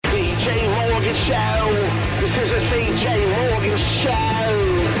Morgan Show. This is the CJ Morgan Show.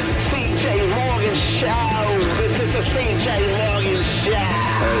 CJ Morgan Show. This is the CJ Morgan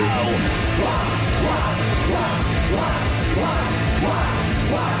Show.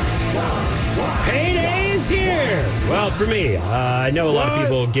 Payday is here. Well, for me, I know a lot of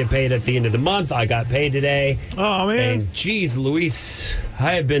people get paid at the end of the month. I got paid today. Oh, man. And geez, Luis,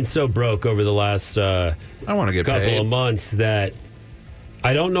 I have been so broke over the last I want to get couple paid. of months that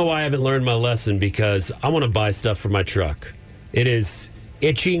I don't know why I haven't learned my lesson, because I want to buy stuff for my truck. It is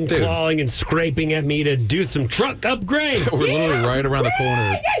itching, Dude. clawing, and scraping at me to do some truck upgrades. We're literally right around the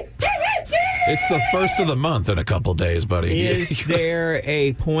corner. It's the first of the month in a couple days, buddy. Is there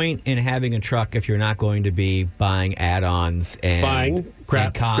a point in having a truck if you're not going to be buying add-ons and Buying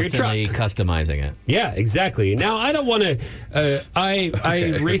crap and for your constantly truck? customizing it? Yeah, exactly. Now, I don't want to.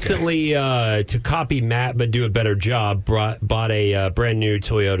 I recently, to copy Matt but do a better job, bought a brand new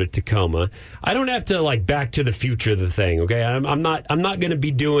Toyota Tacoma. I don't have to like Back to the Future the thing. Okay, I'm not going to be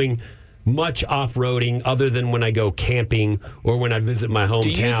doing much off-roading other than when I go camping or when I visit my Do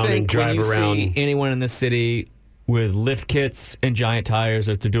you hometown think and drive when you around. see anyone in the city with lift kits and giant tires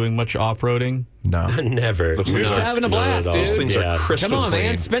that they're doing much off-roading? No. Never. Looks No, like You're just they're- having a not blast, at all. dude. Those things Yeah. are crystal Come on, clean.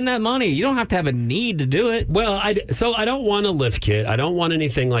 man. Spend that money. You don't have to have a need to do it. Well, so I don't want a lift kit. I don't want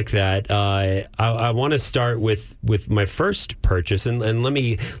anything like that. I want to start with my first purchase, and let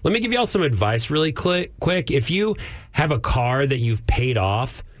me give y'all some advice really quick. If you have a car that you've paid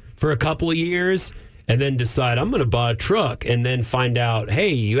off for a couple of years, and then decide I'm going to buy a truck, and then find out, hey,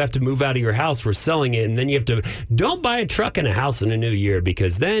 you have to move out of your house, we're selling it, and then you have to don't buy a truck and a house in a new year,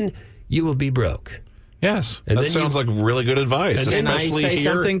 because then you will be broke. Yes. And that then sounds like really good advice, And then I especially say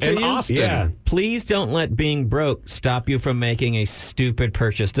here something to in you? Austin. Yeah. Please don't let being broke stop you from making a stupid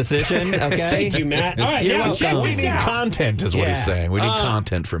purchase decision, okay? Thank you, Matt. All right, You're now check welcome. We this need out. content, is what he's Yeah. saying. We need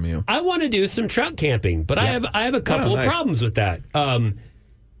content from you. I want to do some truck camping, but I have a couple nice. of problems with that.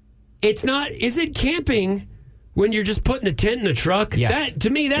 It's not. Is it camping when you're just putting a tent in a truck? Yes. That, to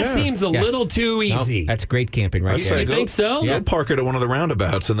me, that seems a Yes. little too No, easy. that's great camping right I there. say You go- think so? Go park it at one of the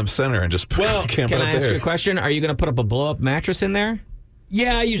roundabouts in the center and just camp Can out I ask there. you a question? Are you going to put up a blow-up mattress in there?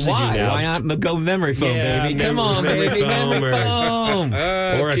 Yeah, I usually Why? do now. Why not go memory foam, Yeah, baby? Come on, memory baby. foam Memory or- foam.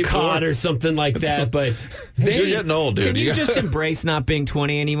 Or a keep cot going. or something like that. But You're getting old, dude. Can you got- just embrace not being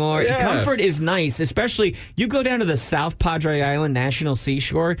 20 anymore? Yeah. Comfort is nice, especially you go down to the South Padre Island National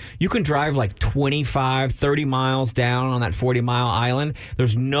Seashore. You can drive like 25, 30 miles down on that 40-mile island.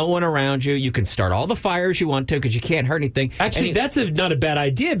 There's no one around you. You can start all the fires you want to because you can't hurt anything. actually, And that's not a bad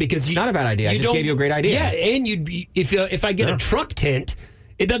idea, because It's not a bad idea. I just don't- gave you a great idea. Yeah, and if I get a truck tent,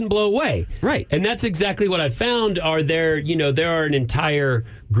 it doesn't blow away. Right. And that's exactly what I found. There are an entire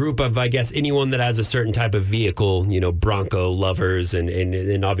group of, I guess, anyone that has a certain type of vehicle, Bronco lovers,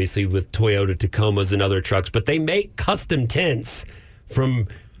 and obviously with Toyota Tacomas and other trucks, but they make custom tents from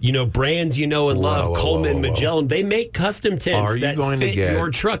brands and love, whoa, Coleman, whoa, whoa. Magellan. They make custom tents Are you that going to fit get-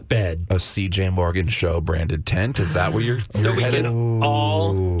 your truck bed. a CJ Morgan Show branded tent? Is that where you're So we headed? can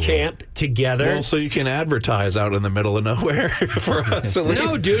all camp together. Well, so you can advertise out in the middle of nowhere for us at least.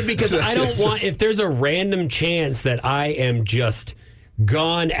 No, dude, because I don't want, if there's a random chance that I am just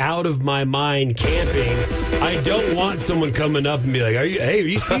gone out of my mind camping, I don't want someone coming up and be like, are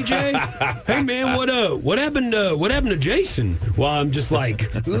you CJ? Hey man, what up? What happened to Jason? While I'm just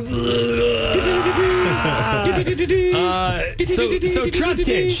like so truck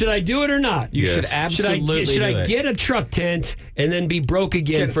tent, should I do it or not? you should Yes. absolutely Should do I it. get a truck tent and then be broke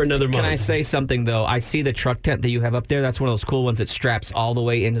again for another month? Can I say something, though? I see the truck tent that you have up there. That's one of those cool ones that straps all the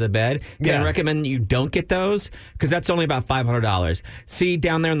way into the bed. Can I Yeah. recommend you don't get those? Because that's only about $500. See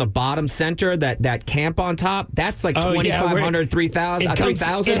down there in the bottom center, that camp on top? That's like Oh, yeah, $2,500,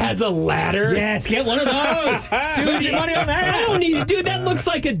 $3,000. It has a ladder. Yes, get one of those. Spend your money on that. I don't need to do that. Looks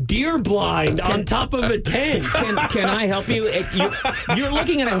like a deer blind on top of a tent. Can I help you? You're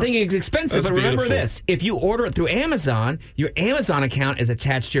looking at it and thinking it's expensive, That's but remember beautiful. this. If you order it through Amazon, your Amazon account is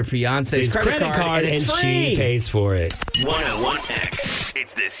attached to your fiance's His credit card, and it's free. she pays for it. 101X.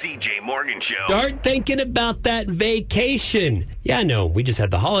 It's the CJ Morgan Show. Start thinking about that vacation. Yeah, I know, we just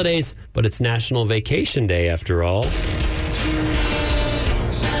had the holidays, but it's National Vacation Day after all.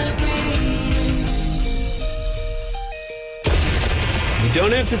 You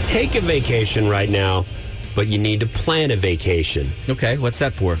don't have to take a vacation right now, but you need to plan a vacation. Okay, what's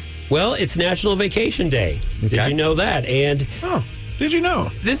that for? Well, it's National Vacation Day. Did Okay. you know that? And Oh, did you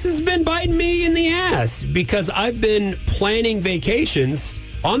know? this has been biting me in the ass because I've been planning vacations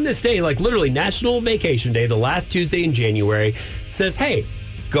on this day, like literally National Vacation Day, the last Tuesday in January, says, hey,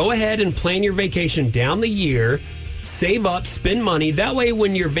 go ahead and plan your vacation down the year save up, spend money. That way,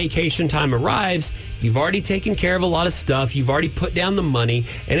 when your vacation time arrives, you've already taken care of a lot of stuff. You've already put down the money,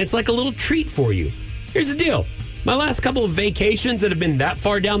 and it's like a little treat for you. Here's the deal. My last couple of vacations that have been that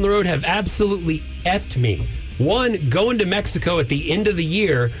far down the road have absolutely effed me. One, going to Mexico at the end of the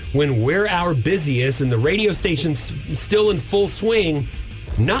year when we're our busiest and the radio station's still in full swing,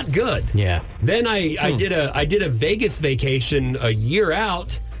 not good. Yeah. Then I did a Vegas vacation a year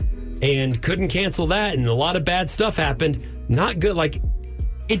out and couldn't cancel that, and a lot of bad stuff happened. Not good. Like,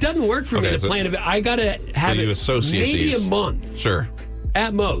 it doesn't work for me to plan it. I gotta have you it associate maybe these. a month Sure.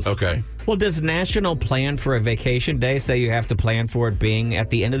 at most. Okay. Well, does National Plan for a Vacation Day say you have to plan for it being at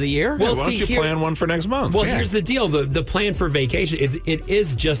the end of the year? Well, Why don't you plan one for next month? Well, here's the deal. The plan for vacation, it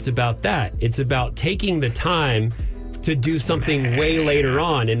is just about that. It's about taking the time to do something way later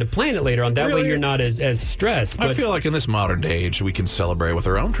on and to plan it later on. That way Really? you're not as stressed. I But feel like in this modern age, we can celebrate with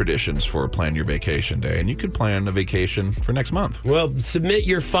our own traditions for Plan Your Vacation Day, and you could plan a vacation for next month. well, submit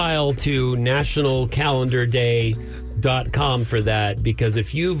your file to nationalcalendarday.com for that, because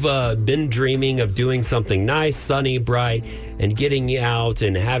if you've been dreaming of doing something nice, sunny, bright, and getting out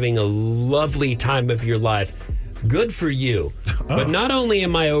and having a lovely time of your life, good for you. But not only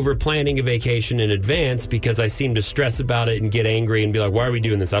am I over planning a vacation in advance because I seem to stress about it and get angry and be like, why are we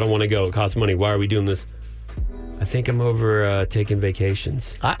doing this? I don't want to go. It costs money. Why are we doing this? I think I'm over taking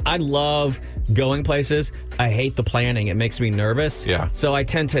vacations. I love going places. I hate the planning. It makes me nervous. Yeah. So I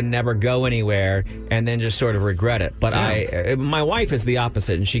tend to never go anywhere and then just sort of regret it. But my wife is the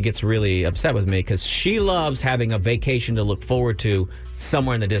opposite, and she gets really upset with me because she loves having a vacation to look forward to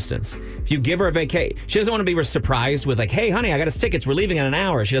somewhere in the distance. If you give her a vacation, she doesn't want to be surprised with like, hey, honey, I got us tickets. We're leaving in an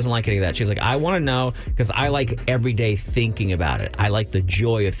hour. She doesn't like any of that. She's like, I want to know because I like every day thinking about it. I like the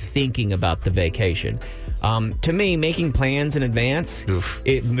joy of thinking about the vacation. To me, making plans in advance,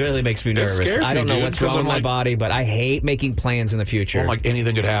 it really makes me nervous. scares I don't me, know dude, what's 'cause wrong I'm with my like- body, but I hate making plans in the future. Well, like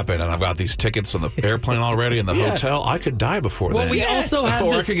anything could happen, and I've got these tickets on the airplane already in the hotel. I could die before Well, then. we also have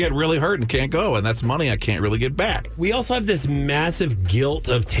or this- I could get really hurt and can't go, and that's money I can't really get back. We also have this massive guilt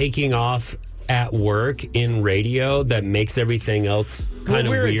of taking off at work in radio that makes everything else kind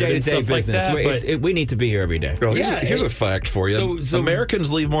of we're weird a and day-to-day stuff like business. that. We need to be here every day. Well, Yeah, here's a fact for you. so-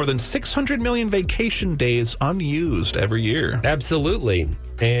 Americans leave more than 600 million vacation days unused every year. Absolutely.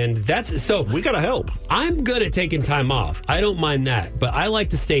 And that's so We got to help. I'm good at taking time off. I don't mind that. But I like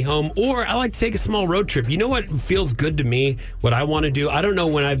to stay home, or I like to take a small road trip. You know what feels good to me? What I want to do? I don't know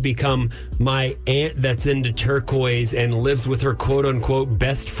when I've become my aunt that's into turquoise and lives with her quote unquote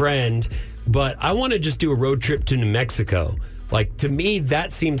best friend, but I want to just do a road trip to New Mexico. Like, to me,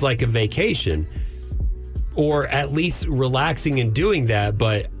 that seems like a vacation, or at least relaxing and doing that.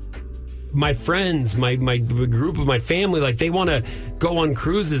 But my friends, my group of my family, like, they want to go on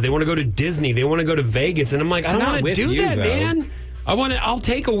cruises. They want to go to Disney. They want to go to Vegas. And I'm like, I don't Not want to with do you, that, though. man. I'll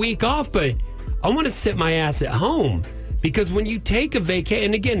take a week off, but I want to sit my ass at home. Because when you take a vacation,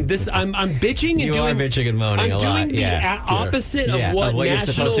 and again, I'm bitching and You doing are bitching and moaning I'm a doing lot, the yeah. opposite Yeah, of what you're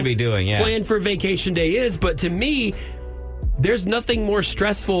National supposed to be doing. Yeah. Plan for Vacation Day is. But to me, there's nothing more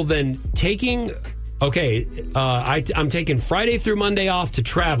stressful than taking. Okay, I'm taking Friday through Monday off to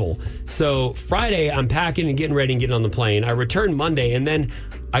travel. So Friday, I'm packing and getting ready and getting on the plane. I return Monday, and then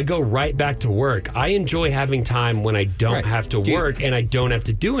I go right back to work. I enjoy having time when I don't Right. have to work and I don't have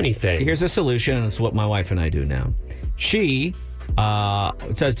to do anything. Here's a solution, and it's what my wife and I do now. She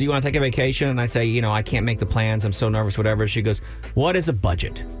says, do you want to take a vacation? And I say, I can't make the plans. I'm so nervous, whatever. She goes, what is a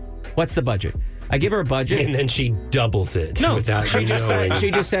budget? What's the budget? I give her a budget. And then she doubles it No, without she you just, knowing. she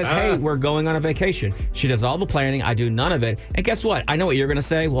just says, hey, we're going on a vacation. She does all the planning. I do none of it. And guess what? I know what you're going to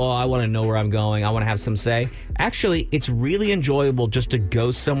say. Well, I want to know where I'm going. I want to have some say. Actually, it's really enjoyable just to go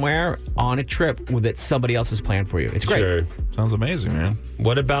somewhere on a trip that somebody else has planned for you. It's great. Sure. Sounds amazing, man.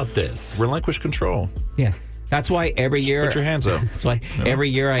 What about this? Relinquish control. Yeah. That's why every year... Put your hands up. That's why every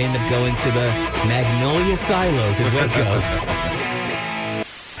year I end up going to the Magnolia Silos in Waco.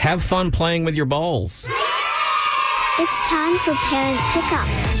 Have fun playing with your balls. It's time for Parent Pickup.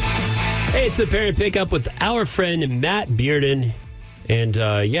 Hey, it's a parent pickup with our friend Matt Bearden. And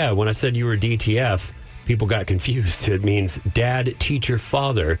when I said you were DTF, people got confused. It means dad, teacher,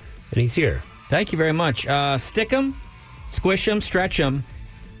 father. And he's here. Thank you very much. Stick them, squish them, stretch them.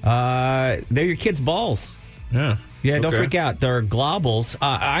 They're your kids' balls. Yeah. Yeah, don't Okay. freak out. They're globbles.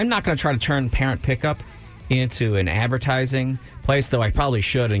 I'm not going to try to turn Parent Pickup into an advertising place, though I probably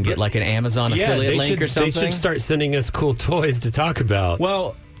should and get like an Amazon affiliate link or something. They should start sending us cool toys to talk about.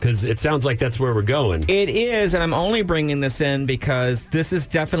 Well, because it sounds like that's where we're going. it is, and I'm only bringing this in because this is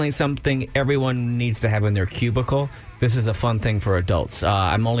definitely something everyone needs to have in their cubicle. This is a fun thing for adults.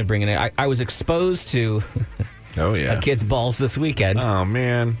 I'm only bringing it. I was exposed to Oh, yeah. a kid's balls this weekend. Oh,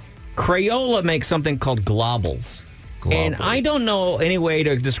 man. Crayola makes something called globbles. And I don't know any way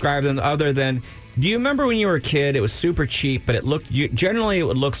to describe them other than, do you remember when you were a kid, it was super cheap, but generally it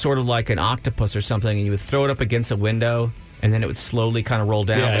would look sort of like an octopus or something, and you would throw it up against a window, and then it would slowly kind of roll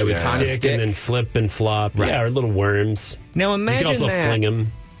down. Yeah, but it would kind of stick and then flip and flop. Right. Yeah, or little worms. Now You imagine can also that, fling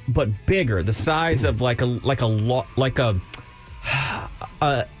them. but bigger, the size of like a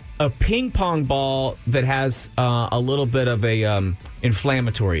ping pong ball that has a little bit of a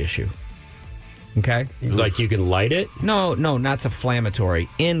inflammatory issue. Okay? Like you can light it. No, not inflammatory.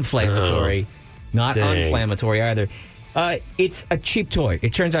 Inflammatory, not Dang. unflammatory either. It's a cheap toy.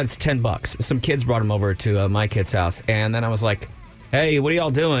 It turns out it's $10. Some kids brought them over to my kid's house, and then I was like, "Hey, what are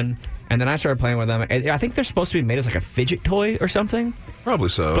y'all doing?" And then I started playing with them. And I think they're supposed to be made as like a fidget toy or something. Probably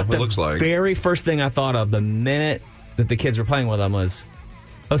so. But It looks like. very first thing I thought of the minute that the kids were playing with them was,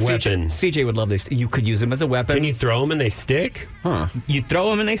 Weapon. CJ would love this. You could use them as a weapon. Can you throw them and they stick? Huh. You throw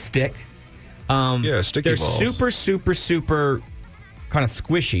them and they stick. Yeah, sticky They're balls. super kind of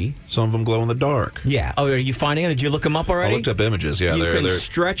squishy. Some of them glow in the dark. Yeah. Oh, are you finding it? Did you look them up already? I looked up images. Yeah, you can they're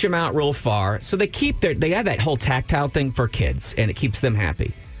stretch them out real far. So they have that whole tactile thing for kids, and it keeps them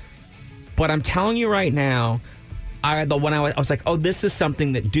happy. But I'm telling you right now, I was like, oh, this is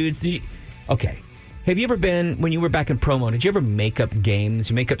something that dudes. Okay. Have you ever been, when you were back in promo, did you ever make up games?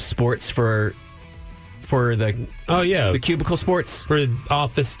 You make up sports for the Oh, yeah. the cubicle sports? For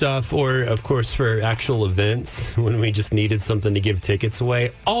office stuff, or of course for actual events when we just needed something to give tickets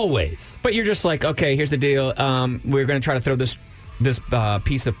away. Always. But you're just like, okay, here's the deal. We're going to try to throw this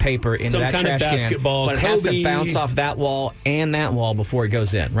piece of paper into Some that kind of trash basketball, can, but it has to Kobe. bounce off that wall and that wall before it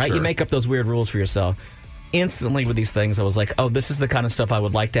goes in, right? Sure. You make up those weird rules for yourself. Instantly with these things, I was like, oh, this is the kind of stuff I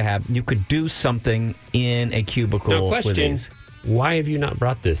would like to have. You could do something in a cubicle Now, with question: these. why have you not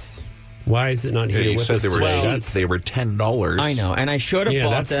brought this? Why is it not here you with said us they were today? cheap. That's- They were $10. I know, and I should have Yeah,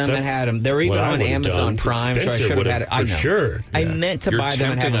 bought them and that's had them. They're even what I on would've Amazon done. Prime, so I Spencer should have would've had it. I for know. sure. I Yeah. meant to You're buy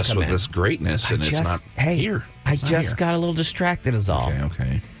them and have tempting them us come with in. this greatness, and it's not here. I It's not just here. got a little distracted, is all.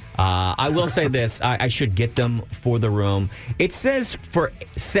 Okay. I will say this. I should get them for the room. It says for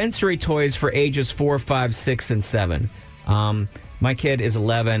sensory toys for ages 4, 5, 6, and 7. My kid is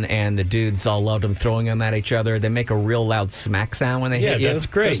 11, and the dudes all loved them, throwing them at each other. They make a real loud smack sound when they Yeah, hit you. that's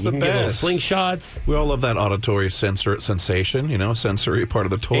great. That's you the can get little best. slingshots. We all love that auditory sensation, sensory part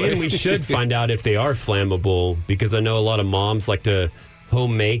of the toy. And we should find out if they are flammable, because I know a lot of moms like to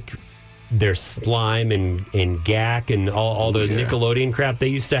home make their slime and gack and all the Yeah. Nickelodeon crap they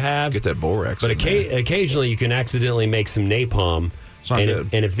used to have. Get that borax. But in there. occasionally you can accidentally make some napalm. It's not good.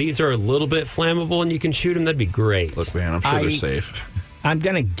 And if these are a little bit flammable and you can shoot them, that'd be great. Look, man, I'm sure they're safe. I'm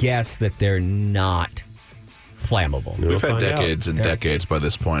going to guess that they're not flammable. We'll We've had find out. decades and decades by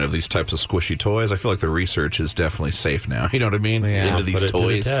this point of these types of squishy toys. I feel like the research is definitely safe now. You know what I mean? Yeah. Into these Put it to the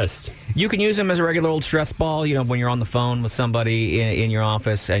toys. test. You can use them as a regular old stress ball, when you're on the phone with somebody in your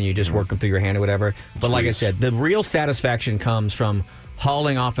office and you just work them through your hand or whatever. But like I Squeeze. said, the real satisfaction comes from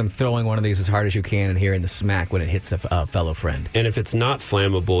hauling off and throwing one of these as hard as you can and hearing the smack when it hits a fellow friend. And if it's not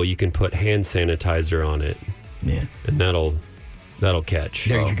flammable, you can put hand sanitizer on it, Yeah. and that'll catch.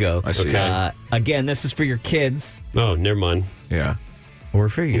 There you go. I see. Again, this is for your kids Oh, never mind. Yeah. or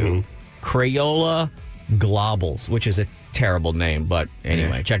for you. Mm-hmm. Crayola Globbles, which is a terrible name, but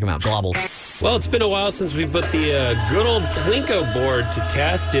anyway, Yeah. check them out. Globbles. Well, it's been a while since we put the good old Plinko board to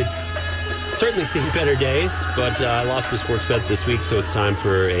test. It's certainly seen better days, but I lost the sports bet this week, so it's time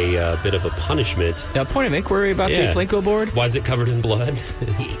for a bit of a punishment. Point of inquiry about Yeah. the Plinko board. Why is it covered in blood?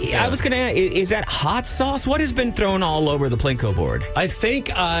 I was going to ask, is that hot sauce? What has been thrown all over the Plinko board? I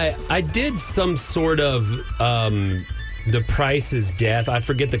think I did some sort of The Price is Death. I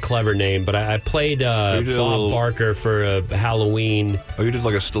forget the clever name, but I played did a Bob little- Barker for a Halloween Oh, you did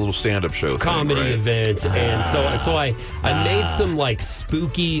like a little stand-up show comedy thing, right? event, and so I made some like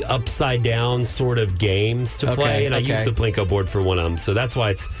spooky upside down sort of games to play, and I used the Plinko board for one of them, so that's why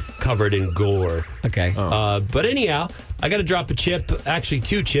it's covered in gore. Okay. But anyhow, I got to drop a chip, actually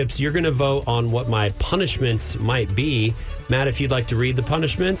 2 chips. You're going to vote on what my punishments might be. Matt, if you'd like to read the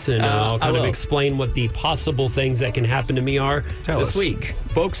punishments, and I'll kind of explain what the possible things that can happen to me are this week.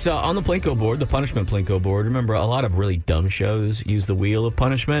 Folks, on the Plinko board, the punishment Plinko board, remember a lot of really dumb shows use the wheel of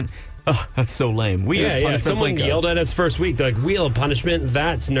punishment. Oh, that's so lame. We use punishment Someone Plinko. yelled at us first week. They're like, wheel of punishment?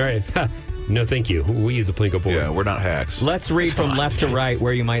 That's nerd. No, thank you. We use a Plinko board. Yeah, we're not hacks. Let's read from left to right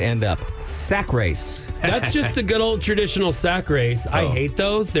where you might end up. Sack race. That's just the good old traditional sack race. I hate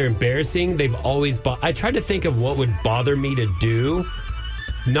those. They're embarrassing. They've always I tried to think of what would bother me to do,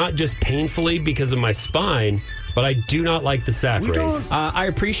 not just painfully because of my spine, but I do not like the sack race. I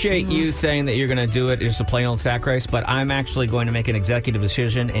appreciate you saying that you're going to do it just a plain old sack race, but I'm actually going to make an executive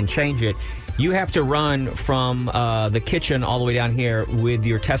decision and change it. You have to run from the kitchen all the way down here with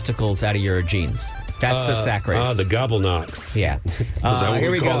your testicles out of your jeans. That's the sack race. The gobble knocks. Yeah. Is that what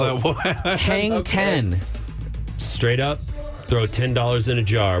here we call go. that? Hang 10. Straight up, throw $10 in a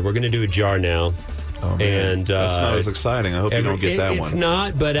jar. We're going to do a jar now. Oh, man. And that's not as exciting. I hope you don't get that It's one.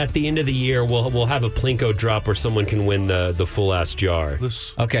 not, but at the end of the year, we'll have a Plinko drop where someone can win the full ass jar.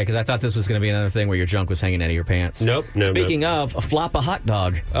 Okay, because I thought this was going to be another thing where your junk was hanging out of your pants. Nope. Speaking of, a flop a hot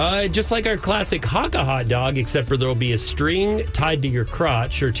dog. Just like our classic Haka hot dog, except for there'll be a string tied to your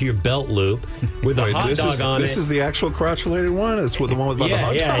crotch or to your belt loop with a hot dog on it. This is the actual crotch-related one? It's with the one with the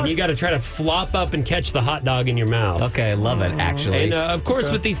hot dog? And you got to try to flop up and catch the hot dog in your mouth. Okay, I love it, actually. And of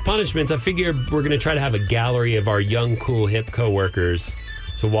course, with these punishments, I figure we're going to try to have a gallery of our young, cool, hip co-workers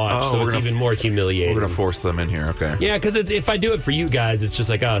to watch, so it's even more humiliating. We're going to force them in here, okay. Yeah, because if I do it for you guys, it's just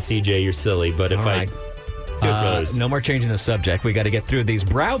like, CJ, you're silly. But if I do it for others. No more changing the subject. We got to get through these.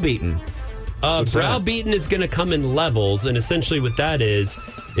 Browbeaten. Browbeaten is going to come in levels, and essentially what that is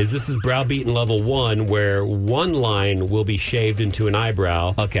this is Browbeaten level 1, where one line will be shaved into an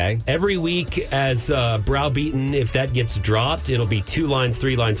eyebrow. Okay. Every week as Browbeaten, if that gets dropped, it'll be 2 lines,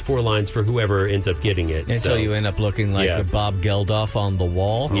 3 lines, 4 lines for whoever ends up getting it. Until you end up looking like Bob Geldof on the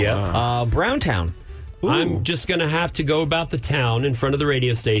wall. Yeah. Browntown. Ooh. I'm just going to have to go about the town in front of the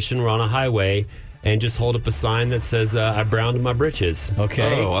radio station. We're on a highway. And just hold up a sign that says, I browned my britches.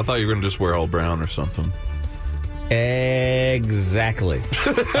 Okay. Oh, I thought you were going to just wear all brown or something. Exactly.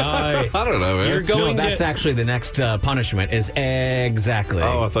 I don't know, man. You're going that's actually the next punishment is exactly.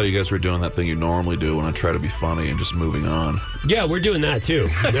 Oh, I thought you guys were doing that thing you normally do when I try to be funny and just moving on. Yeah, we're doing that too.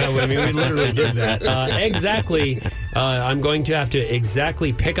 No, I mean, we literally did that. Exactly. I'm going to have to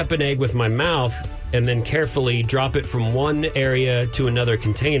exactly pick up an egg with my mouth and then carefully drop it from one area to another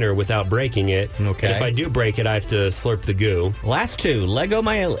container without breaking it. Okay. And if I do break it, I have to slurp the goo. Last two. Lego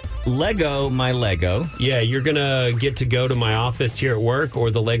my Lego. Yeah, you're going to get to go to my office here at work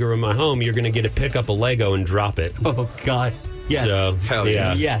or the Lego room in my home. You're going to get to pick up a Lego and drop it. Oh, God. Yes. So, Hell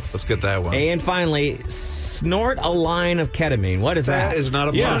yeah. Yes. Let's get that one. And finally, snort a line of ketamine. What is that? That is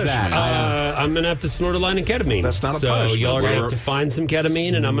not a Yeah, punishment. I'm going to have to snort a line of ketamine. That's not a so punishment. So y'all are going to have We're- to find some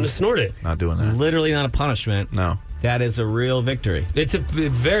ketamine, and I'm going to snort it. Not doing that. Literally not a punishment. No. That is a real victory. It's a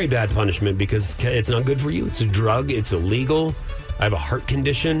very bad punishment because it's not good for you. It's a drug. It's illegal. I have a heart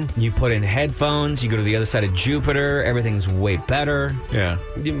condition. You put in headphones. You go to the other side of Jupiter. Everything's way better. Yeah.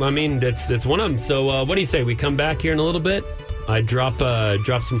 I mean, it's one of them. So what do you say? We come back here in a little bit. I drop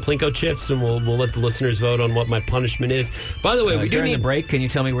some Plinko chips, and we'll let the listeners vote on what my punishment is. By the way, we do during need the break. Can you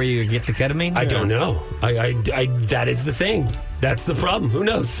tell me where you get the ketamine? I don't know. I that is the thing. That's the problem. Who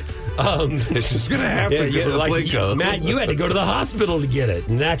knows? It's just going to happen because of the Plinko. Matt, you had to go to the hospital to get it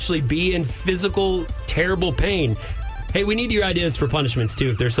and actually be in physical, terrible pain. Hey, we need your ideas for punishments, too.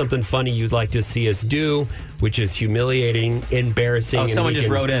 If there's something funny you'd like to see us do, which is humiliating, embarrassing. Oh, and someone just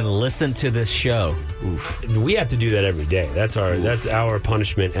wrote in, listen to this show. We have to do that every day. That's our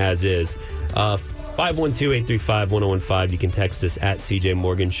punishment as is. 512-835-1015. You can text us at CJ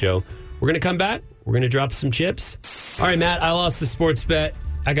Morgan Show. We're going to come back. We're going to drop some chips. All right, Matt, I lost the sports bet.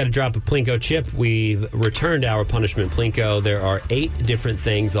 I got to drop a Plinko chip. We've returned our punishment Plinko. There are 8 different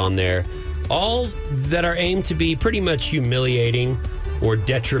things on there, all that are aimed to be pretty much humiliating or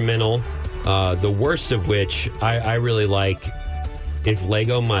detrimental. The worst of which I really like is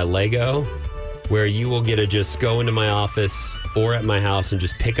Lego My Lego, where you will get to just go into my office or at my house and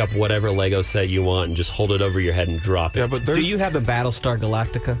just pick up whatever Lego set you want and just hold it over your head and drop it. Yeah, but Do you have the Battlestar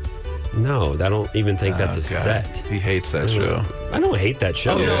Galactica? No, I don't even think that's a God. set. He hates that show. I don't hate that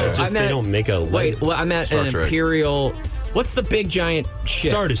show. Oh, no, It's just I meant- they don't make a Wait, well, I meant Star an Trek. Imperial. What's the big giant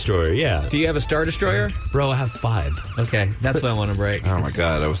ship? Star Destroyer, yeah. Do you have a Star Destroyer? Bro, I have 5. Okay, that's what I want to break. Oh my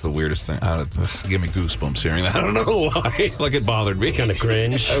God, that was the weirdest thing. Give me goosebumps hearing that. I don't know why. Like it bothered me. It's kind of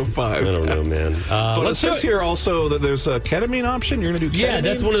cringe. Oh, 5. I don't know, man. But it Let's do says it. here also that there's a ketamine option. You're going to do ketamine? Yeah,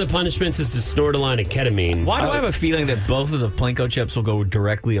 that's one of the punishments is to snort a line of ketamine. Why do I have a feeling that both of the Plinko chips will go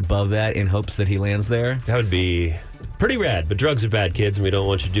directly above that in hopes that he lands there? That would be pretty rad, but drugs are bad, kids, and we don't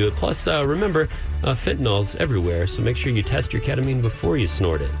want you to do it. Plus, remember, fentanyl's everywhere, so make sure you test your ketamine before you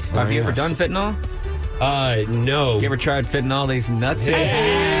snort it. Have you ever done fentanyl? No. You ever tried fentanyl? These nuts? Got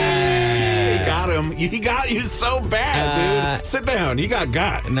got him. He got you so bad, dude. Sit down. You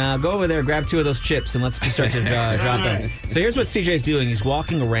got. Now go over there, grab 2 of those chips, and let's just start to drop them. So here's what CJ's doing. He's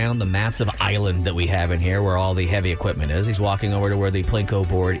walking around the massive island that we have in here where all the heavy equipment is. He's walking over to where the Plinko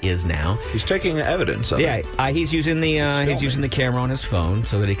board is now. He's taking evidence of it. He's using the camera on his phone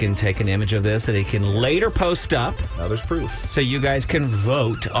so that he can take an image of this that he can later post up. Now there's proof. So you guys can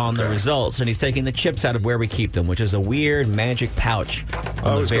vote on the results. And he's taking the chips out of where we keep them, which is a weird magic pouch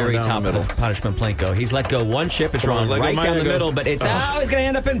on the very top of the Punishment Plinko. He's let go 1 chip. It's rolling right down the middle, but it's he's going to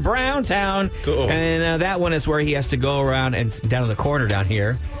end up in Browntown. Cool. And that one is where he has to go around and down to the corner down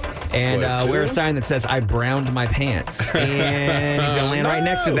here and wear a sign that says, "I browned my pants." And he's going to land right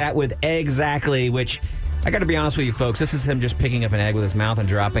next to that with exactly, which I got to be honest with you folks, this is him just picking up an egg with his mouth and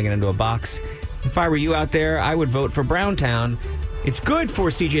dropping it into a box. If I were you out there, I would vote for Browntown. It's good for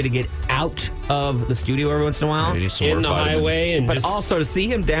CJ to get out of the studio every once in a while. In the highway. But also to see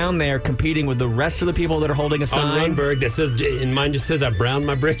him down there competing with the rest of the people that are holding a sign. On Lundberg that says, and mine just says, "I browned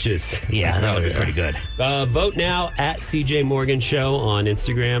my britches." Yeah, that would be pretty good. Vote now at CJ Morgan Show on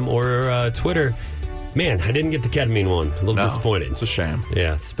Instagram or Twitter. Man, I didn't get the ketamine one. A little disappointed. It's a shame.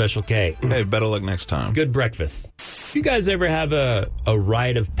 Yeah, Special K. Hey, better luck next time. It's good breakfast. Do you guys ever have a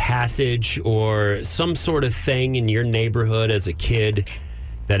rite of passage or some sort of thing in your neighborhood as a kid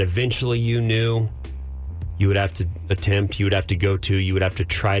that eventually you knew you would have to attempt, you would have to go to, you would have to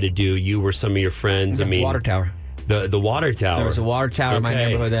try to do, you or some of your friends? Water tower. The water tower. There was a water tower in my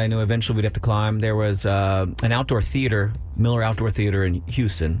neighborhood that I knew eventually we'd have to climb. There was an outdoor theater, Miller Outdoor Theater in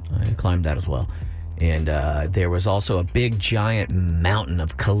Houston. I climbed that as well. And there was also a big, giant mountain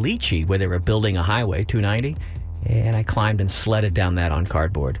of caliche where they were building a highway, 290. And I climbed and sledded down that on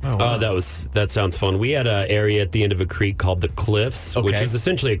cardboard. Oh, wow. That sounds fun. We had an area at the end of a creek called the Cliffs, which is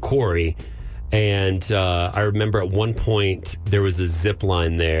essentially a quarry. And I remember at one point there was a zip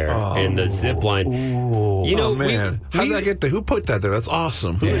line there, and the zip line. Ooh, man, how did I get there? Who put that there? That's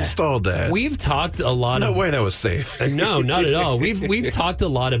awesome. Who installed that? We've talked a lot. There's no way that was safe. No, not at all. We've talked a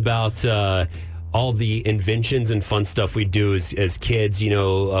lot about all the inventions and fun stuff we do as kids.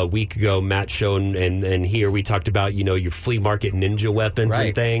 A week ago, Matt showed and here we talked about, your flea market ninja weapons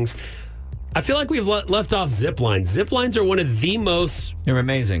and things. I feel like we've left off zip lines. Zip lines are one of the most... They're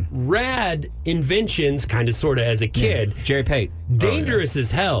amazing. ...rad inventions, kind of, sort of, as a kid. Yeah. Jerry Pate. Dangerous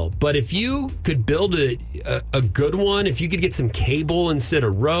as hell. But if you could build a good one, if you could get some cable instead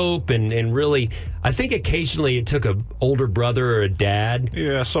of rope and really... I think occasionally it took an older brother or a dad.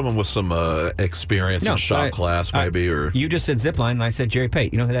 Yeah, someone with some experience in shop class, maybe. Or you just said zip line, and I said Jerry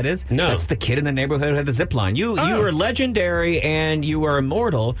Pate. You know who that is? No. That's the kid in the neighborhood who had the zip line. You were legendary, and you were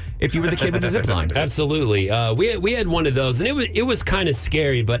immortal if you were the kid with the zip line. Absolutely. We had one of those, and it was kind of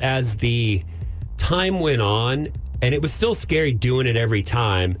scary, but as the time went on, and it was still scary doing it every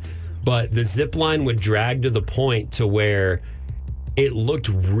time, but the zip line would drag to the point to where it looked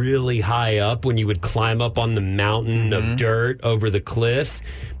really high up when you would climb up on the mountain of dirt over the cliffs.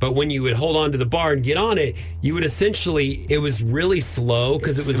 But when you would hold on to the bar and get on it, you would essentially, it was really slow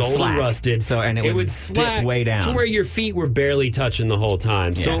because it was old and rusted. And it would slack dip way down to where your feet were barely touching the whole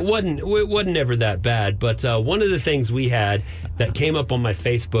time. So it wasn't ever that bad. But one of the things we had that came up on my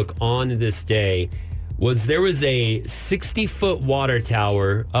Facebook on this day was there was a 60-foot water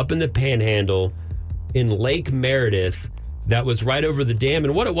tower up in the Panhandle in Lake Meredith that was right over the dam.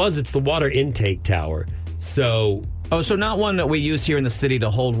 And what it was, it's the water intake tower. So not one that we use here in the city to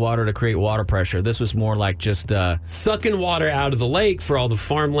hold water to create water pressure. This was more like just... sucking water out of the lake for all the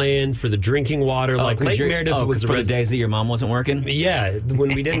farmland, for the drinking water. Like Lake Meredith was... for the days that your mom wasn't working? Yeah,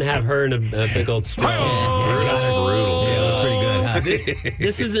 when we didn't have her in a big old straw. That's brutal. Yeah, it was pretty good, huh?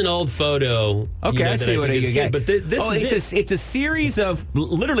 This is an old photo. Okay, I see what you get. But it's a series of...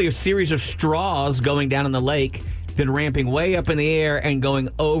 literally a series of straws going down in the lake, then ramping way up in the air and going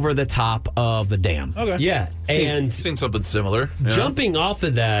over the top of the dam. Okay. Yeah. And seen something similar. Yeah. Jumping off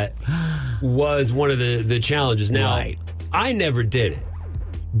of that was one of the challenges. Now, I never did it,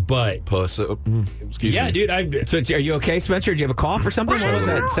 but... Excuse me. Yeah, dude. So are you okay, Spencer? Do you have a cough or something? What was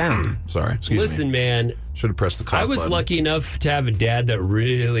that sound? Sorry. Excuse me. Listen, man. Should have pressed the cough I was button. lucky enough to have a dad that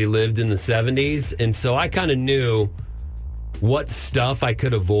really lived in the 70s, and so I kind of knew what stuff I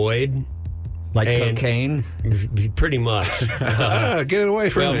could avoid. Like cocaine? Pretty much. Get it away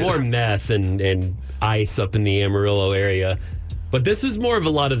from me. More meth and ice up in the Amarillo area. But this was more of a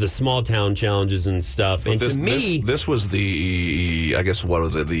lot of the small town challenges and stuff. But and to me... This was the, I guess, what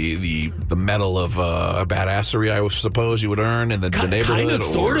was it? The medal of badassery, I suppose you would earn in the neighborhood? Kind of,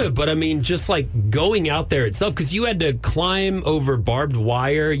 sort of. But, I mean, just like going out there itself. Because you had to climb over barbed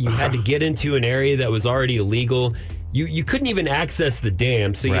wire. You had to get into an area that was already illegal. you couldn't even access the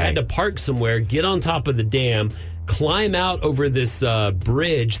dam, so you had to park somewhere, get on top of the dam, climb out over this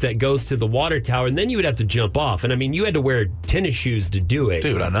bridge that goes to the water tower, and then you would have to jump off. And I mean, you had to wear tennis shoes to do it.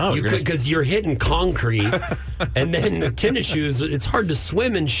 Dude, I know. Because you're hitting concrete, and then the tennis shoes, it's hard to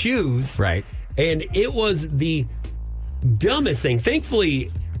swim in shoes. Right. And it was the dumbest thing. Thankfully,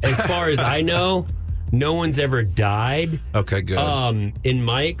 as far as I know, no one's ever died. Okay, good. In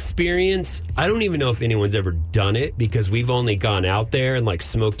my experience, I don't even know if anyone's ever done it because we've only gone out there and like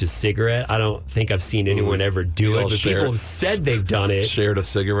smoked a cigarette. I don't think I've seen anyone ever do it, but people have said they've done it. Shared a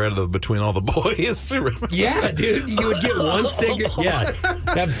cigarette between all the boys. Yeah, dude. You would get one cigarette. Yeah.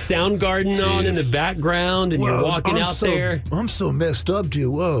 Have Soundgarden on in the background and you're walking out there. I'm so messed up,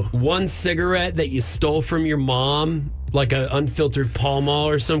 dude. Whoa. One cigarette that you stole from your mom, like an unfiltered Pall Mall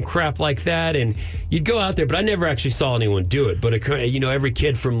or some crap like that, and you'd go out there, but I never actually saw anyone do it. But every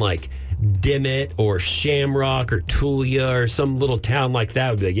kid from like Dimmitt or Shamrock or Tulia or some little town like that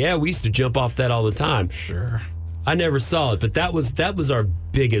would be like, yeah, we used to jump off that all the time. Sure. I never saw it, but that was our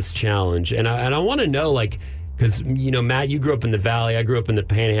biggest challenge, and I want to know, like, because Matt, you grew up in the Valley, I grew up in the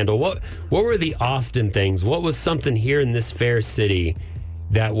Panhandle. What were the Austin things? What was something here in this fair city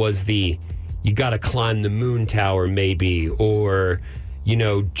that was you got to climb the moon tower maybe, or,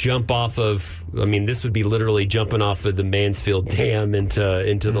 jump off of, this would be literally jumping off of the Mansfield Dam into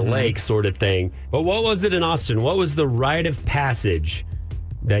the lake sort of thing. But what was it in Austin? What was the rite of passage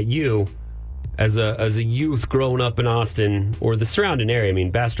that you, as a youth growing up in Austin or the surrounding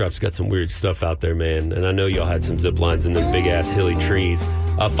area, Bastrop's got some weird stuff out there, man. And I know y'all had some zip lines in them big-ass hilly trees.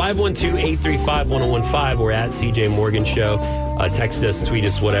 512-835-1015 or at CJ Morgan Show. Text us, tweet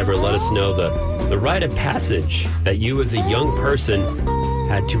us, whatever. Let us know the rite of passage that you as a young person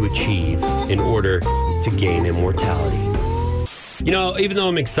had to achieve in order to gain immortality. Even though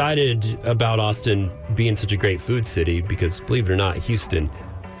I'm excited about Austin being such a great food city, because believe it or not, Houston,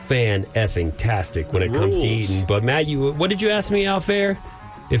 fan-effing-tastic when it comes to eating. But Matt, what did you ask me out there?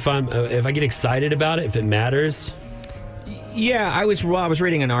 If I get excited about it, if it matters? Yeah, I was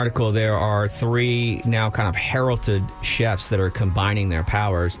reading an article. There are 3 now kind of heralded chefs that are combining their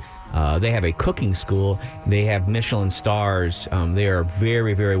powers. They have a cooking school. They have Michelin stars. They are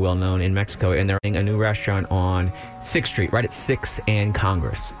very, very well known in Mexico, and they're opening a new restaurant on 6th Street, right at 6th and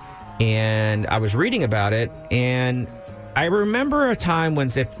Congress. And I was reading about it, and I remember a time when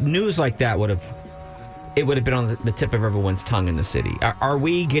if news like that would have been on the tip of everyone's tongue in the city. Are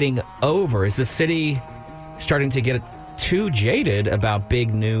we getting over? Is the city starting to get too jaded about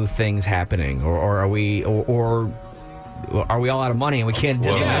big new things happening, or are we all out of money and we can't?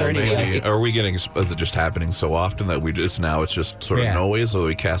 Are we getting? Is it just happening so often that it's just sort of noise that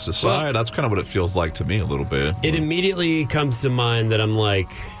we cast aside? Well, that's kind of what it feels like to me a little bit. It immediately comes to mind that I'm like,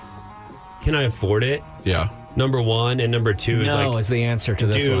 can I afford it? Yeah. Number one, and number two is the answer to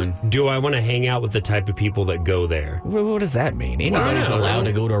this one. Do I want to hang out with the type of people that go there? What does that mean? Anybody's allowed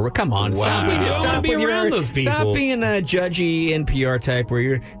to go to a... Come on, stop being around those people. Stop being a judgy NPR type where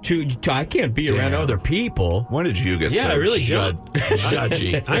you're I can't be around other people. When did you get I really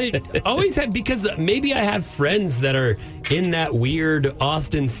judgy? I always have, because maybe I have friends that are in that weird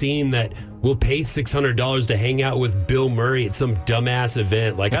Austin scene that will pay $600 to hang out with Bill Murray at some dumbass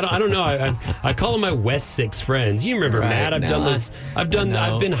event. Like, I don't know. I call them my West 6 friends. You remember, Matt? I've done this. I've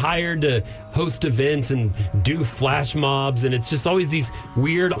been hired to host events and do flash mobs, and it's just always these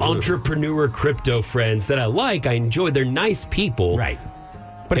weird entrepreneur crypto friends that I like. I enjoy. They're nice people. Right.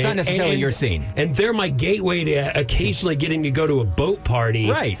 But it's not necessarily your scene. And they're my gateway to occasionally getting to go to a boat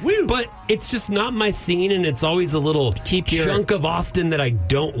party. Right. But it's just not my scene, and it's always a little chunk of Austin that I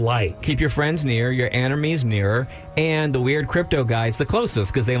don't like. Keep your friends near, your enemies nearer, and the weird crypto guys the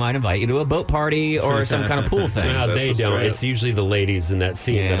closest, because they might invite you to a boat party or some kind of pool thing. No, they don't. It's usually the ladies in that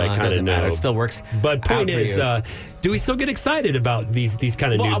scene that I kind of know. Matter. It still works. But point is, do we still get excited about these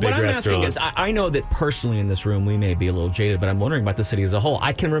kind of new big restaurants? What I'm asking is, I know that personally in this room we may be a little jaded, but I'm wondering about the city as a whole.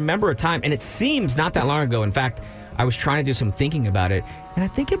 I can remember a time, and it seems not that long ago. In fact, I was trying to do some thinking about it, and I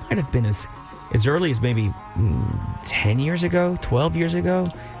think it might have been as early as maybe 10 years ago, 12 years ago,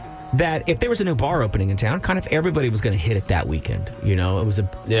 that if there was a new bar opening in town, kind of everybody was going to hit it that weekend. It was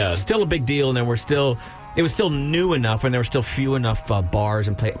still a big deal, and it was still new enough, and there were still few enough bars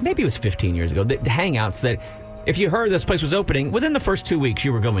and places. Maybe it was 15 years ago. The hangouts that if you heard this place was opening, within the first 2 weeks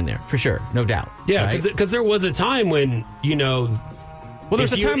you were going there for sure, no doubt. Yeah, because there was a time when well, there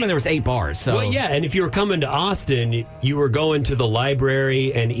was a time when there was 8 bars. So. Well, yeah, and if you were coming to Austin, you were going to the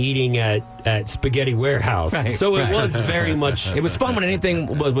library and eating at Spaghetti Warehouse. Right, so it was very much... It was fun when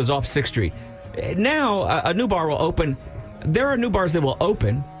anything was off 6th Street. Now, a new bar will open. There are new bars that will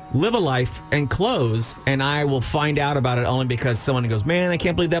open, live a life and close, and I will find out about it only because someone goes, man, I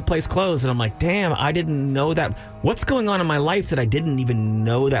can't believe that place closed. And I'm like, damn, I didn't know that. What's going on in my life that I didn't even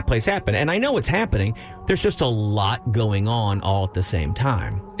know that place happened? And I know it's happening. There's just a lot going on all at the same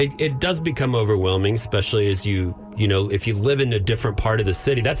time. It does become overwhelming, especially as you know, if you live in a different part of the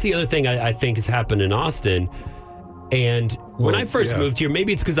city. That's the other thing I think has happened in Austin. And when I first moved here,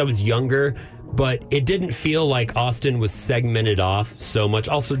 maybe it's because I was younger, but it didn't feel like Austin was segmented off so much.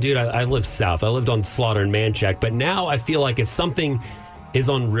 Also, dude, I live south. I lived on Slaughter and Manchac. But now I feel like if something is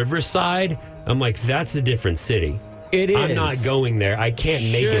on Riverside, I'm like, that's a different city. It is. I'm not going there. I can't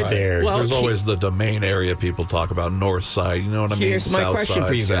make it there. Well, There's always the domain area people talk about, north side. You know what I mean? Here's my South question side,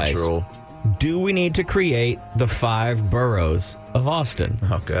 for you guys. Central. Do we need to create the 5 boroughs of Austin?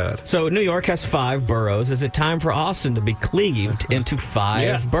 Oh, God. So New York has 5 boroughs. Is it time for Austin to be cleaved into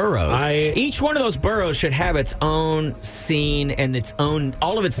 5 boroughs? Each one of those boroughs should have its own scene and its own,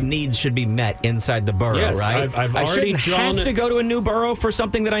 all of its needs should be met inside the borough, Yes, right? I've I already shouldn't drawn have to go to a new borough for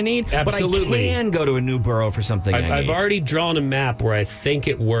something that I need, Absolutely. but I can go to a new borough for something I need. I've already drawn a map where I think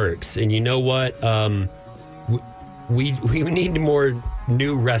it works. And you know what? We need more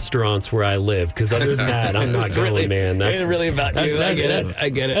new restaurants where I live, because other than that, I'm not going, man. That's really about you. I get it. I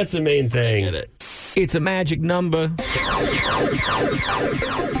get it. That's the main thing. It's a magic number.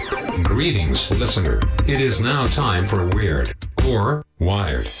 Greetings, listener. It is now time for Weird or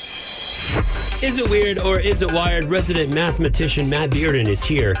Wired. Is it weird or is it wired? Resident mathematician Matt Bearden is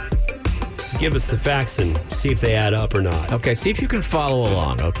here to give us the facts and see if they add up or not. Okay, see if you can follow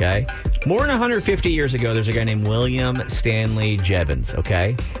along, okay? More than 150 years ago, there's a guy named William Stanley Jevons,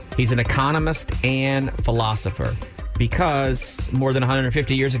 okay? He's an economist and philosopher, because more than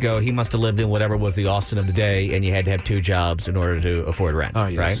 150 years ago, he must have lived in whatever was the Austin of the day, and you had to have 2 jobs in order to afford rent,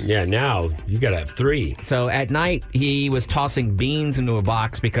 right? Yeah, now you got to have 3. So at night, he was tossing beans into a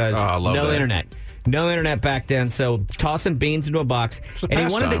box because no internet. No internet back then, so tossing beans into a box. And he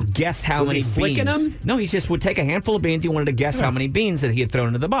wanted to guess how many beans. Flicking them? No, he just would take a handful of beans. He wanted to guess how many beans that he had thrown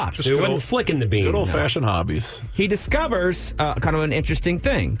into the box. So he wasn't flicking the beans. Good old-fashioned hobbies. He discovers kind of an interesting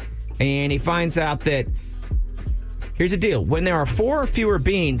thing. And he finds out that, here's the deal. When there are 4 or fewer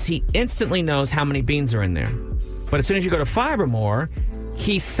beans, he instantly knows how many beans are in there. But as soon as you go to 5 or more,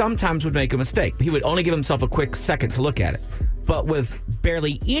 he sometimes would make a mistake. He would only give himself a quick second to look at it. But with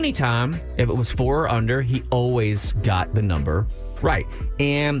barely any time, if it was 4 or under, he always got the number right.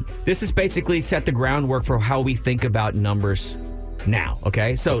 And this has basically set the groundwork for how we think about numbers now,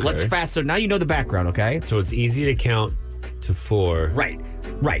 okay? So let's fast. So now you know the background, okay? So it's easy to count to 4. Right.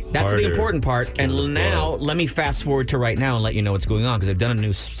 That's the important part. And now let me fast forward to right now and let you know what's going on, because they've done a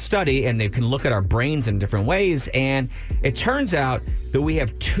new study and they can look at our brains in different ways. And it turns out that we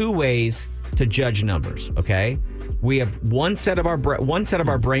have 2 ways to judge numbers, okay? We have one set of our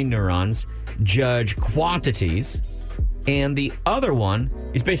brain neurons judge quantities, and the other one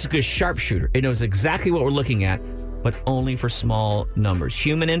is basically a sharpshooter. It knows exactly what we're looking at, but only for small numbers.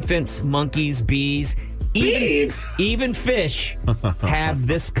 Human infants, monkeys, bees, even fish have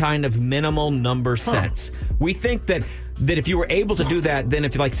this kind of minimal number sense. We think that if you were able to do that, then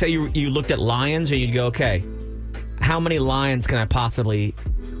if, like, say you looked at lions, and you'd go, okay, how many lions can I possibly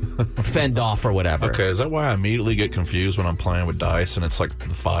fend off or whatever? Okay, is that why I immediately get confused when I'm playing with dice and it's like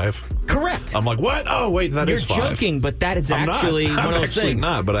the 5? Correct. I'm like, what? Oh, wait, that is 5. You're joking, but that is actually one of those things.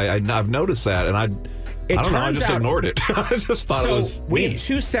 I'm not, but I've noticed that, and I don't know, I just ignored it. I just thought it was we have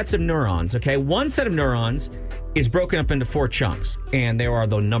 2 sets of neurons, okay? One set of neurons is broken up into 4 chunks, and there are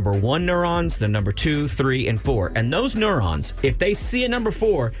the number 1 neurons, the number 2, 3, and 4. And those neurons, if they see a number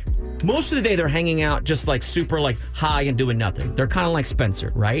 4, most of the day they're hanging out just like super like high and doing nothing. They're kind of like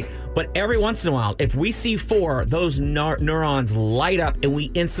Spencer, right? But every once in a while, if we see 4, those neurons light up and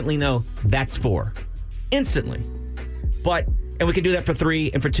we instantly know that's 4. Instantly. And we can do that for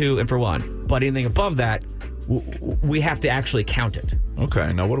 3 and for 2 and for 1. But anything above that, we have to actually count it.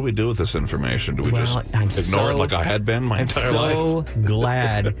 Okay, now what do we do with this information? Do we just ignore it like I had been my entire life? I'm so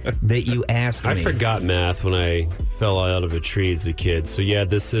glad that you asked me. I forgot math when I fell out of a tree as a kid. So yeah,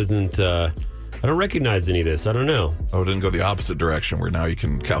 this isn't, I don't recognize any of this. I don't know. Oh, it didn't go the opposite direction where now you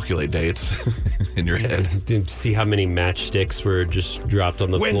can calculate dates in your head. Didn't see how many matchsticks were just dropped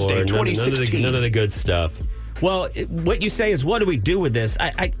on the Wednesday, floor. 2016. None of the good stuff. Well, what you say is, what do we do with this?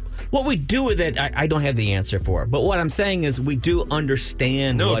 What we do with it, I don't have the answer for. But what I'm saying is, we do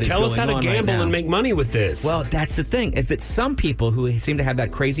understand what is going on. Tell us how to gamble and make money with this. Well, that's the thing, is that some people who seem to have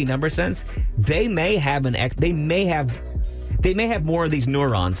that crazy number sense, they may have more of these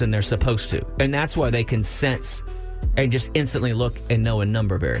neurons than they're supposed to, and that's why they can sense and just instantly look and know a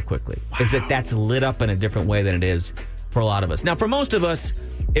number very quickly. Wow. Is that's lit up in a different way than it is for a lot of us. Now, for most of us,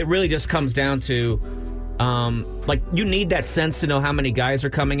 it really just comes down to, like, you need that sense to know how many guys are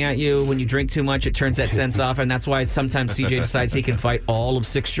coming at you. When you drink too much, it turns that sense off, and that's why sometimes CJ decides he can fight all of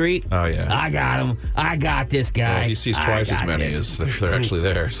 6th Street. Oh, yeah. I got him. I got this guy. Well, he sees twice as many as they're actually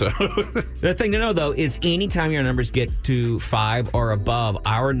there. So the thing to know, though, is anytime your numbers get to 5 or above,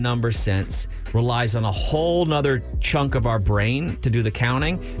 our number sense relies on a whole nother chunk of our brain to do the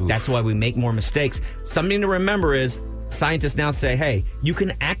counting. Oof. That's why we make more mistakes. Something to remember is scientists now say, hey, you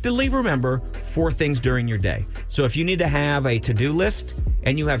can actively remember 4 things during your day. So if you need to have a to-do list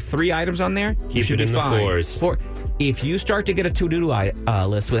and you have 3 items on there, you should it in be fine. The 4s. If you start to get a to-do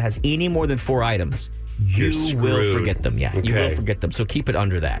list that has any more than 4 items, you will forget them. Yeah, you will forget them. So keep it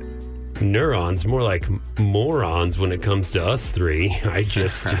under that. Neurons, more like morons when it comes to us 3.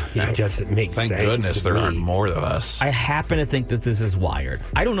 It doesn't make sense. Thank goodness there aren't more of us. I happen to think that this is wired.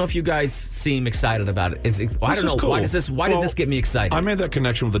 I don't know if you guys seem excited about it. I don't know. Cool. Why did this get me excited? I made that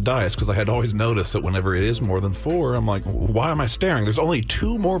connection with the dice because I had always noticed that whenever it is more than 4, I'm like, why am I staring? There's only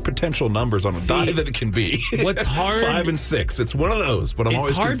 2 more potential numbers on a die that it can be. What's hard? 5 and 6. It's one of those, but I'm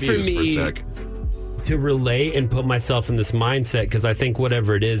always confused for a sec. To relate and put myself in this mindset, because I think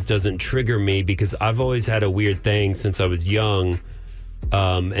whatever it is doesn't trigger me, because I've always had a weird thing since I was young,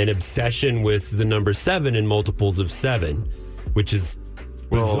 an obsession with the number 7 and multiples of 7, which is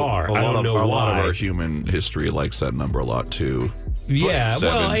bizarre. I don't know why. A lot of our human history likes that number a lot too. Yeah,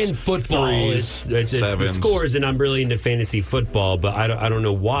 well, in football, 3s, it's the scores, and I'm really into fantasy football, but I don't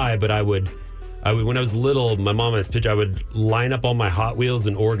know why, but I would, when I was little, my mom has picture, I would line up all my Hot Wheels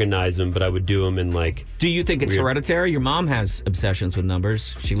and organize them, but I would do them in like... Do you think it's hereditary? Your mom has obsessions with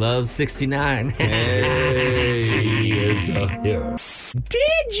numbers. She loves 69. Hey, he is a hero.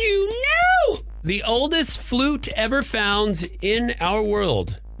 Did you know the oldest flute ever found in our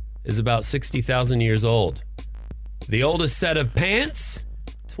world is about 60,000 years old? The oldest set of pants,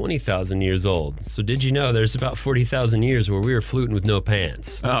 20,000 years old. So did you know there's about 40,000 years where we were fluting with no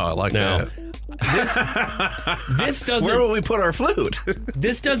pants? Oh, I like that. This doesn't... Where will we put our flute?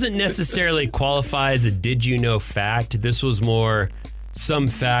 This doesn't necessarily qualify as a did you know fact. This was more some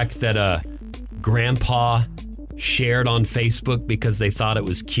fact that a grandpa shared on Facebook because they thought it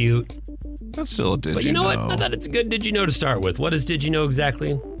was cute. That's still a did you know. But you know what? I thought it's a good did you know to start with. What is did you know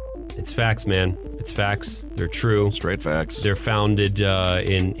exactly? It's facts, man. It's facts. They're true. Straight facts. They're founded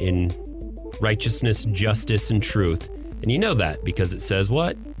in righteousness, justice, and truth. And you know that because it says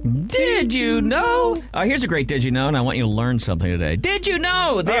what? Did you know? Here's a great did you know, and I want you to learn something today. Did you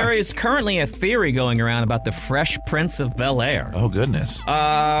know there is currently a theory going around about the Fresh Prince of Bel-Air? Oh, goodness.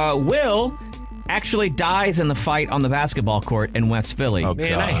 Will actually dies in the fight on the basketball court in West Philly. Oh,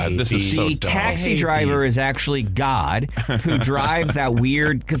 man, God. This is so dumb. The taxi driver is actually God, who drives that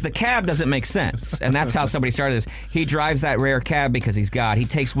weird... Because the cab doesn't make sense. And that's how somebody started this. He drives that rare cab because he's God. He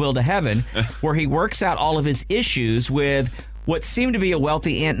takes Will to heaven, where he works out all of his issues with what seem to be a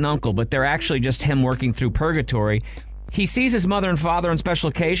wealthy aunt and uncle, but they're actually just him working through purgatory. He sees his mother and father on special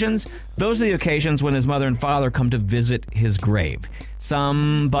occasions. Those are the occasions when his mother and father come to visit his grave.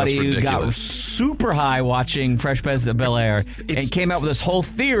 Somebody who got super high watching Fresh Prince of Bel-Air and came up with this whole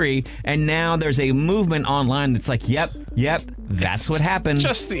theory, and now there's a movement online that's like, yep, that's what happened.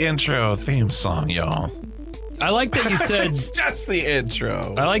 Just the intro theme song, y'all. I like that you said... It's just the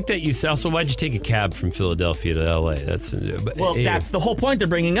intro. I like that you said... So why'd you take a cab from Philadelphia to L.A.? That's the whole point they're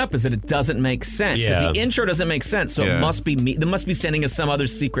bringing up is that it doesn't make sense. Yeah. The intro doesn't make sense, so it must be me. They must be sending us some other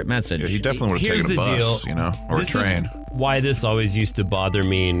secret message. Yeah, you definitely would have taken a bus, or a train. Why this always used to bother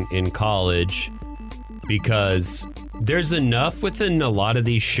me in college, because there's enough within a lot of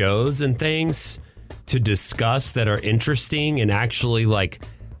these shows and things to discuss that are interesting and actually like...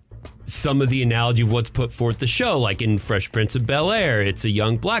 some of the analogy of what's put forth the show, like in Fresh Prince of Bel-Air, it's a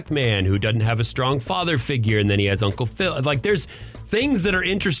young black man who doesn't have a strong father figure, and then he has Uncle Phil. Like, there's things that are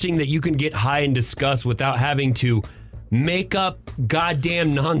interesting that you can get high and discuss without having to make up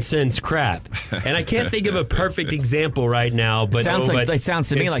goddamn nonsense crap. And I can't think of a perfect example right now, but it sounds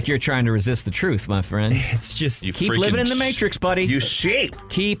to me like you're trying to resist the truth, my friend. It's just keep living in the Matrix, buddy. You sheep.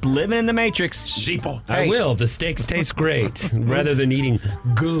 Keep living in the Matrix. Sheeple. I will. The steaks taste great rather than eating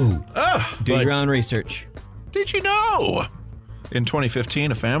goo. Do your own research. Did you know? In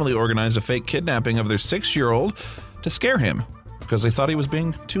 2015, a family organized a fake kidnapping of their 6-year-old to scare him because they thought he was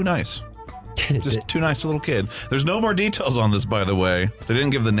being too nice. Just too nice a little kid. There's no more details on this, by the way. They didn't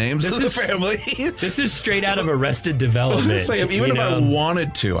give the names of the family. This is straight out of Arrested Development. Even if I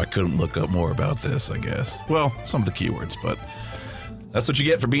wanted to, I couldn't look up more about this, I guess. Well, some of the keywords, but that's what you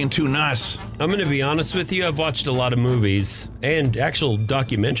get for being too nice. I'm going to be honest with you. I've watched a lot of movies and actual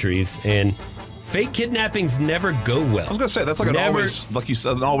documentaries, and Fake kidnappings never go well. I was gonna say that's like an always, like you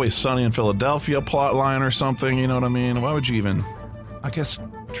said, an Always Sunny in Philadelphia plot line or something. You know what I mean? Why would you even? I guess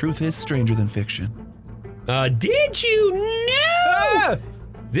truth is stranger than fiction. Did you know?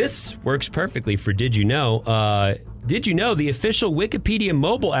 This works perfectly for Did You Know? Did you know the official Wikipedia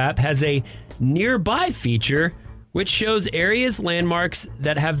mobile app has a nearby feature which shows areas, landmarks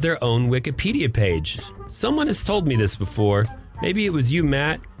that have their own Wikipedia page? Someone has told me this before. Maybe it was you,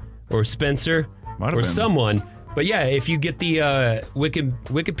 Matt, or Spencer, or someone. But yeah, if you get the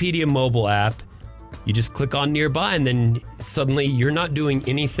Wikipedia mobile app, you just click on nearby, and then suddenly you're not doing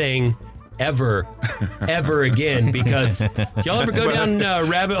anything ever again, because y'all ever go down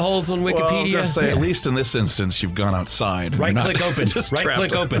rabbit holes on Wikipedia? Well, I was gonna say, at least in this instance, you've gone outside. Right click open.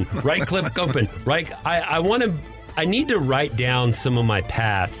 Right click open. I need to write down some of my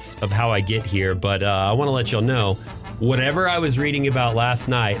paths of how I get here, but I want to let y'all know, whatever I was reading about last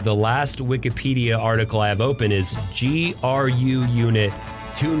night, the last Wikipedia article I have open is GRU Unit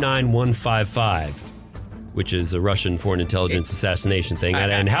 29155, which is a Russian foreign intelligence assassination thing.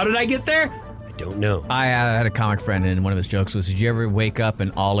 And how did I get there? I don't know. I had a comic friend, and one of his jokes was, did you ever wake up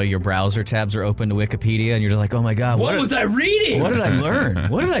and all of your browser tabs are open to Wikipedia, and you're just like, oh my God. What was I reading? What did I learn?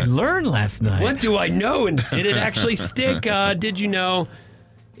 What did I learn last night? What do I know? And did it actually stick? Did you know?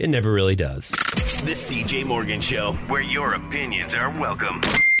 It never really dodoes. The CJ Morgan Show, where your opinions are welcome.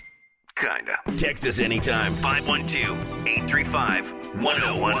 Kinda. Text us anytime,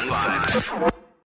 512-835-1015.